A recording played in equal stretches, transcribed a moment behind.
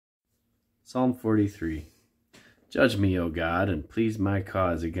Psalm 43. Judge me, O God, and please my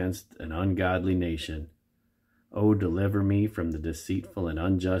cause against an ungodly nation. O deliver me from the deceitful and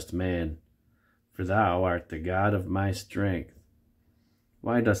unjust man, for thou art the God of my strength.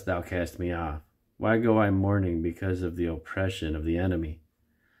 Why dost thou cast me off? Why go I mourning because of the oppression of the enemy?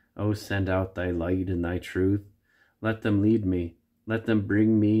 O send out thy light and thy truth. Let them lead me. Let them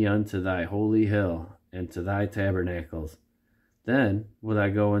bring me unto thy holy hill, and to thy tabernacles. Then will I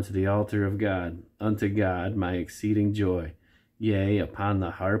go unto the altar of God, unto God my exceeding joy. Yea, upon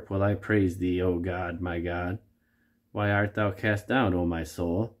the harp will I praise thee, O God, my God. Why art thou cast down, O my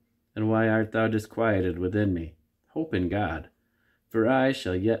soul? And why art thou disquieted within me? Hope in God, for I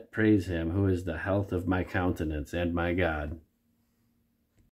shall yet praise him, who is the health of my countenance and my God.